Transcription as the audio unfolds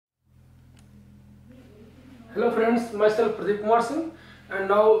Hello friends, myself Pradeep Kumar Singh, and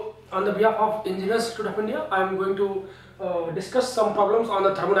now on the behalf of Engineers Institute of India, I am going to discuss some problems on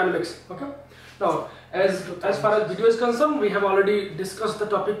the thermodynamics. Okay. Now, as far as video is concerned, we have already discussed the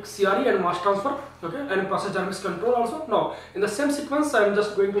topic CRE and mass transfer, okay, and process dynamics control also. Now, in the same sequence, I am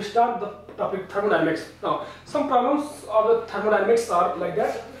just going to start the topic thermodynamics. Now, some problems of the thermodynamics are like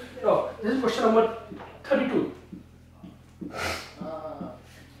that. Now, this is question number 32.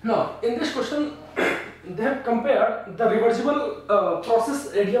 Now, in this question, they have compared the reversible process,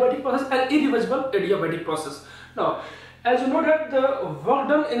 adiabatic process, and irreversible adiabatic process. Now, as you know that the work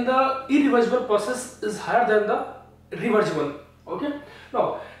done in the irreversible process is higher than the reversible. Okay.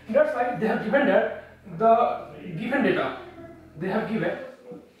 Now, that's why they have given that the given data. They have given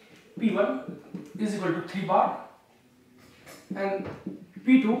P1 is equal to 3 bar and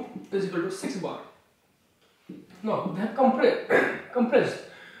P2 is equal to 6 bar. Now, they have compressed.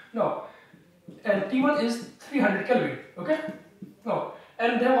 Now, and T1 is 300 Kelvin. Okay. Now,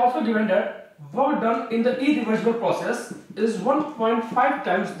 and they have also given that work done in the irreversible process is 1.5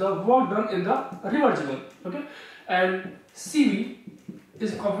 times the work done in the reversible. Okay. And CV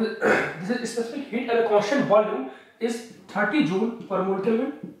is this is specific heat and a constant volume is 30 joule per mole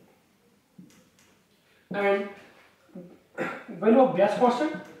Kelvin. And value of gas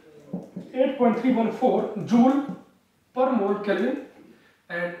constant 8.314 joule per mole Kelvin.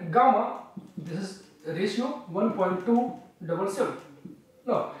 And gamma, this is ratio 1.277.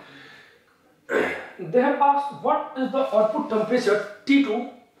 Now, they have asked what is the output temperature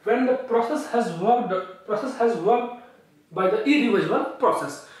T2 when the process has worked by the irreversible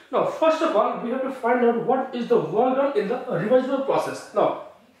process. Now, first of all, we have to find out what is the work done in the reversible process. Now,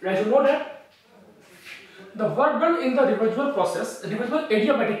 as you know that the work done in the reversible process, reversible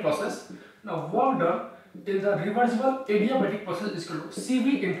adiabatic process, now work done in the reversible adiabatic process is equal to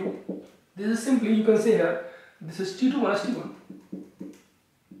CV into, this is simply, you can say here, this is T2 minus T1.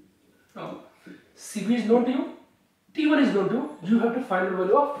 Now, CV is known to you, T1 is known to you, you have to find the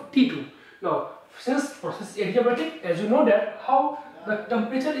value of T2. Now, since process is adiabatic, as you know that how the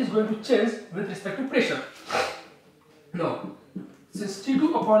temperature is going to change with respect to pressure. Now, since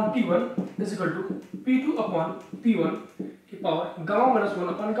T2 upon T1 is equal to P2 upon P1 e power gamma minus 1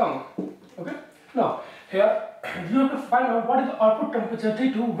 upon gamma. Okay. Now, here you have to find out what is the output temperature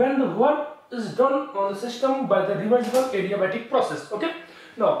T2 when the work is done on the system by the reversible adiabatic process. Okay.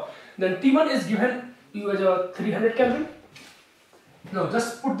 Now, then T1 is given you as a 300 Kelvin. Now,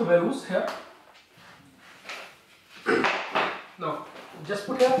 just put the values here. Now, just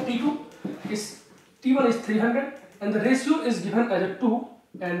put here T2 is T1 is 300 and the ratio is given as a 2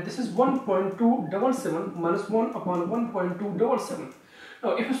 and this is 1.277 minus 1 upon 1.277.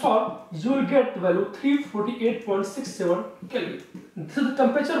 Now, if you solve, you will get the value 348.67 Kelvin. This is the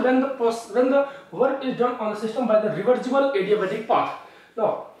temperature when the work is done on the system by the reversible adiabatic path.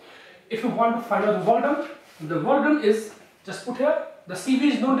 Now, if you want to find out the work done is, just put here, the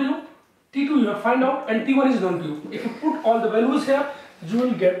CV is known to you, T2 you have find out, and T1 is known to you. If you put all the values here, you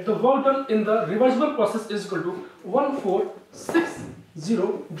will get the work done in the reversible process is equal to 1460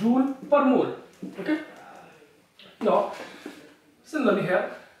 joule per mole. Okay. Now, similarly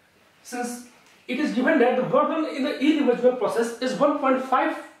here, since it is given that the work done in the irreversible process is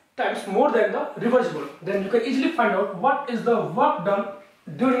 1.5 times more than the reversible, then you can easily find out what is the work done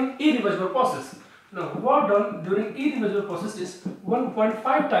during irreversible process. Now, work done during irreversible process is 1.5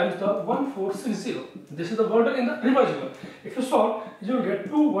 times the 1460. This is the work done in the reversible. If you solve, you will get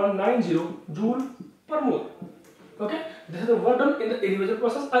 2190 joule per mole. Okay, this is the work done in the irreversible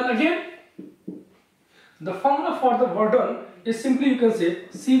process. And again, the formula for the work done is simply, you can say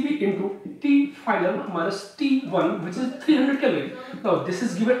CV into T final minus T1, which is 300 Kelvin. Now, this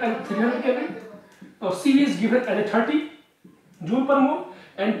is given as 300 Kelvin. Now, CV is given as a 30 joule per mole,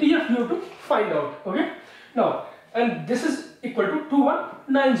 and TF you have to find out. Okay. Now, and this is equal to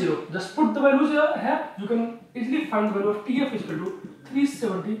 2190. Just put the values here. You can easily find the value of TF is equal to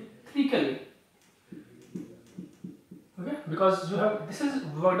 373 Kelvin. Okay, because you have, this is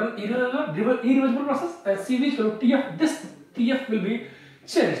work done irreversible process, and CV is equal to TF. This TF will be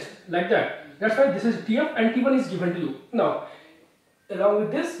changed like that. That's why this is TF and T1 is given to you. Now, along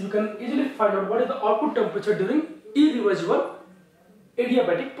with this, you can easily find out what is the output temperature during irreversible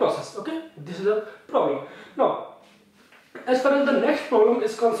adiabatic process. Okay, this is a problem. Now, as far as the next problem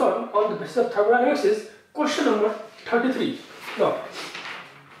is concerned on the basis of thermodynamics is question number 33. Now,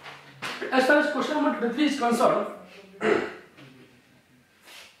 as far as question number 33 is concerned,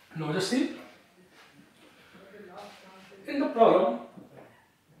 now just see in the problem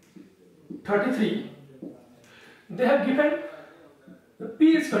 33, they have given the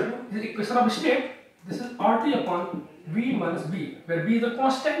P is equal to the equation of state this is RT upon V minus B, where B is the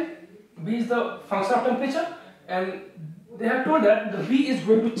constant, B is the function of temperature, and they have told that the V is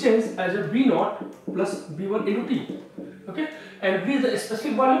going to change as a V0 plus B1 into T. Okay, and V is the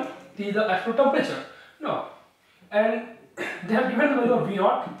specific volume, T is the absolute temperature. Now, and they have given the value of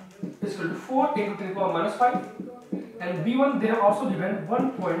V0 is equal to 4 into 10 to the power minus 5, and V1 they have also given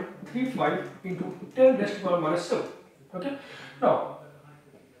 1.35 into 10 raised to the power minus 7. Okay, now,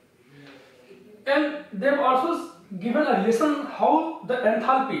 and they have also given a relation how the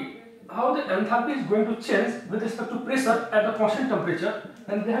enthalpy is going to change with respect to pressure at the constant temperature,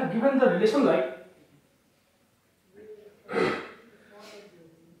 and they have given the relation like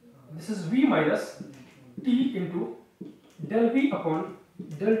this is V minus T into del V upon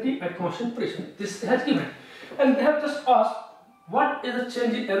del T at constant pressure. This has given, and they have just asked what is the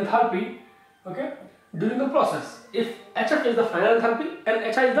change in enthalpy, okay, during the process, if HF is the final enthalpy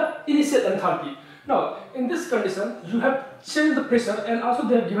and HI is the initial enthalpy. Now, in this condition, you have changed the pressure, and also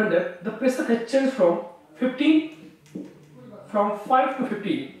they have given that the pressure has changed from 5 to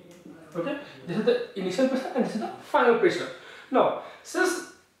 15. Okay, this is the initial pressure and this is the final pressure. Now,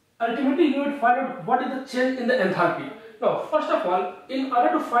 since ultimately you will find out what is the change in the enthalpy. Now, first of all, in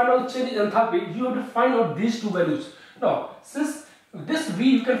order to find out the change in enthalpy, you have to find out these two values. Now, since this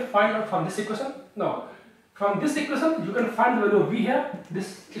V you can find out from this equation. Now, from this equation you can find the value of V here.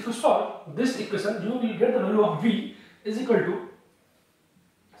 This, if you solve this equation, you will get the value of V is equal to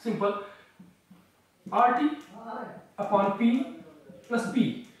simple RT upon P plus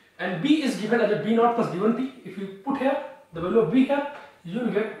B, and B is given as a B0 plus B1 T. If you put here the value of V here, you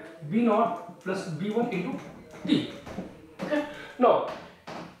will get B0 plus B1 into T. Okay. Now,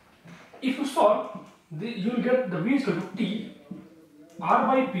 if you solve, you will get the V is equal to T R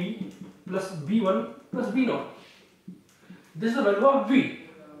by P plus B1 plus B0. This is the value of V,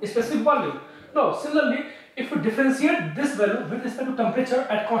 specific volume. Now, similarly, if you differentiate this value with respect to temperature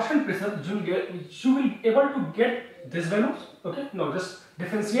at constant pressure, you will be able to get these values. Okay. Now, just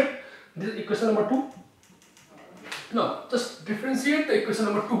differentiate this equation number 2. Now, just differentiate the equation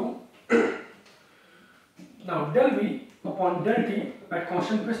number 2. Now, del V upon del T at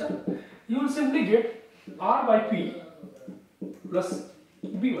constant pressure, you will simply get R by P plus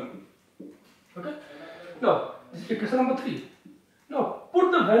B1. Okay. Now, this is equation number 3. Now,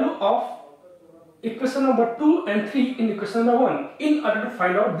 put the value of equation number 2 and 3 in equation number 1 in order to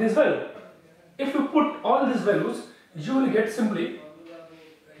find out this value. If you put all these values, you will get simply,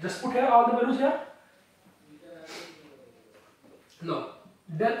 just put here all the values here. Now,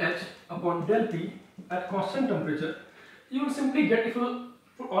 del H upon del P at constant temperature, you will simply get, if you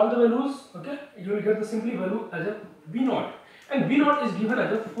put all the values, okay, you will get the simply value as a V0, and V0 is given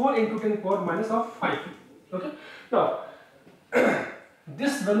as a 4 into 10 to the power minus of 5. Okay. Now,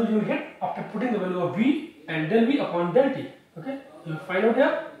 this value you will get after putting the value of V and del V upon del T. Okay, you will find out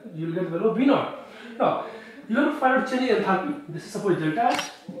here, you will get the value of V0. Now, you have to find out change in enthalpy. This is suppose delta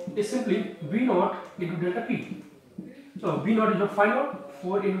H is simply V0 into delta P. So, V0 you have to find out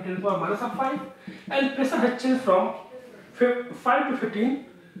 4 into 10 to the power minus of 5, and pressure has changed from 5 to 15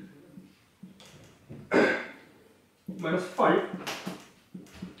 minus 5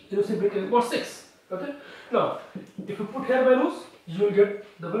 into simply 10 to the power 6. Okay. Now, if you put here values, you will get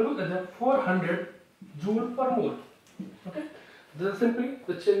the value as a 400 joule per mole. Okay. This is simply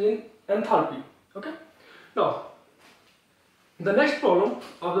the change in enthalpy. Okay. Now, the next problem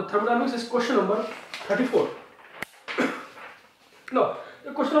of the thermodynamics is question number 34. Now,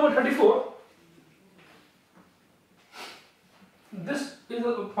 the question number 34. This is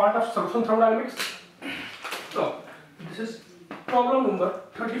a part of solution thermodynamics. Now, this is problem number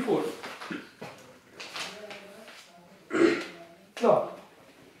 34. Now,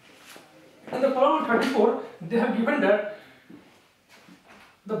 in the problem 34, they have given that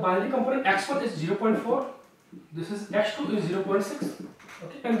the binary component x1 is 0.4, this is x2 is 0.6,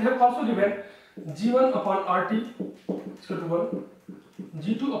 okay, and they have also given g1 upon RT is equal to 1,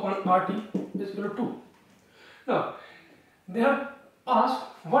 g2 upon RT is equal to 2. Now, they have asked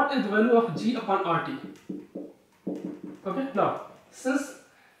what is the value of g upon RT. Okay, now, since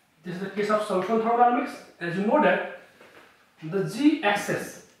this is the case of solution thermodynamics, as you know that the g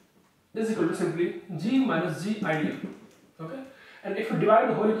axis is equal to simply g minus g ideal. Okay, and if you divide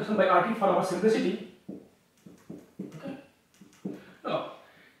the whole equation by RT for our simplicity, okay, now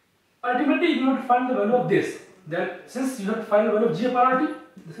ultimately you have to find the value of this. Then, since you have to find the value of g upon RT,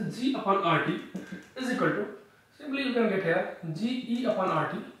 this is g upon RT is equal to, simply you can get here g e upon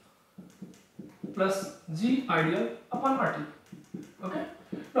RT plus g ideal upon RT. Okay,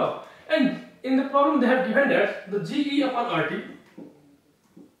 now, and in the problem they have given that the GE upon RT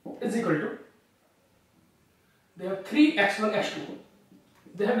is equal to they have 3x1 x2.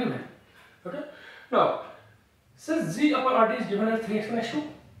 They have given. Okay. Now, since g upon RT is given as 3x1 x2,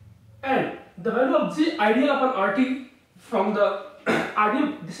 and the value of g ideal upon RT from the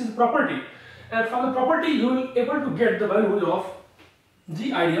ideal, this is the property, and from the property you will able to get the value of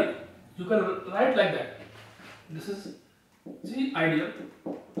g ideal. You can write like that. This is g ideal,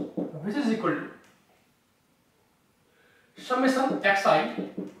 which is equal to summation xi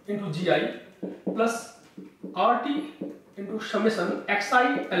into gi plus RT into summation xi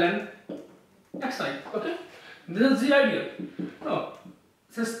ln xi. Okay, this is g ideal. Now,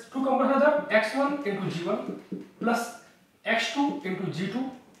 since two components are there, x1 into g1 plus x2 into g2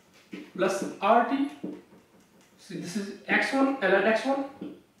 plus RT. See, this is x1 ln x1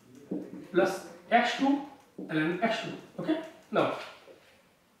 plus x2 ln x2. Okay. Now,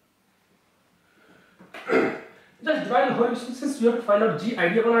 just divide the whole equation. Since we have to find out g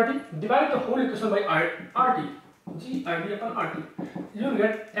id upon RT, divide the whole equation by RT. G id upon RT. You will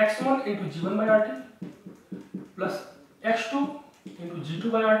get x1 into g1 by RT plus x2 into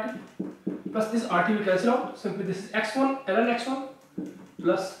g2 by RT plus this RT will cancel out. Simply this is x1 ln x1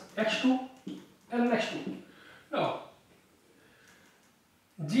 plus x2 ln x2. Now,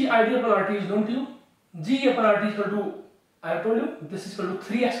 g id upon RT is known to you. G upon RT is equal to, I have told you, this is equal to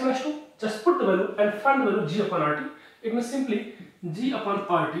 3x1 x2. Just put the value and find the value g upon RT. It means simply g upon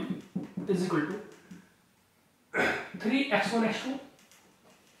RT is equal to 3x1 x2.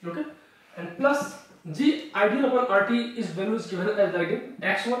 Okay, and plus g ideal upon RT is value is given as like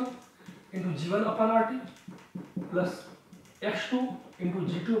x1 into g1 upon RT plus x2 into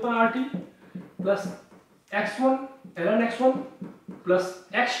g2 upon RT plus x1 ln x1 plus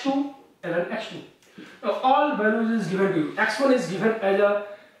x2 ln x2. Now all values is given to you. X1 is given as a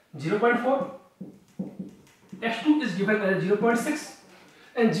 0.4, x2 is given as a 0.6,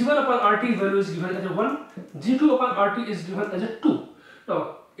 and g1 upon RT value is given as a 1, g2 upon RT is given as a 2.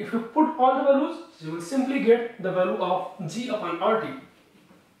 Now, if you put all the values, you will simply get the value of g upon RT.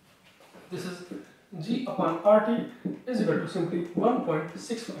 This is g upon RT is equal to simply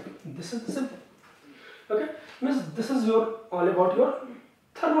 1.65. This is the simple. Okay, means this is your all about your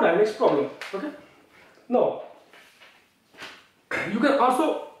thermodynamics problem. Okay. Now, you can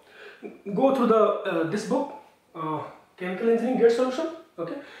also go through the this book, Chemical Engineering GATE solution.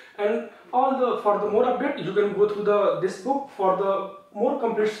 Okay, and all the for the more update you can go through this book for the more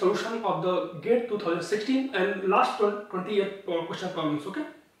complete solution of the GATE 2016 and last 28 question problems. Okay.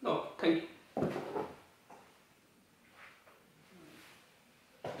 Now, thank you.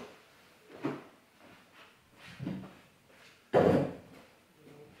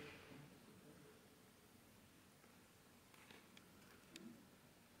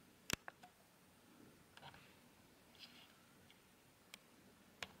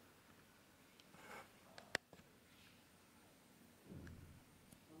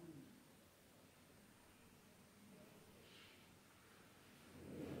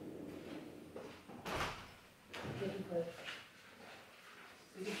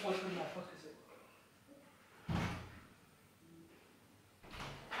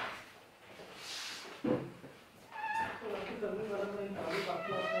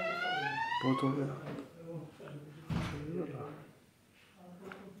 बहुत हो गया।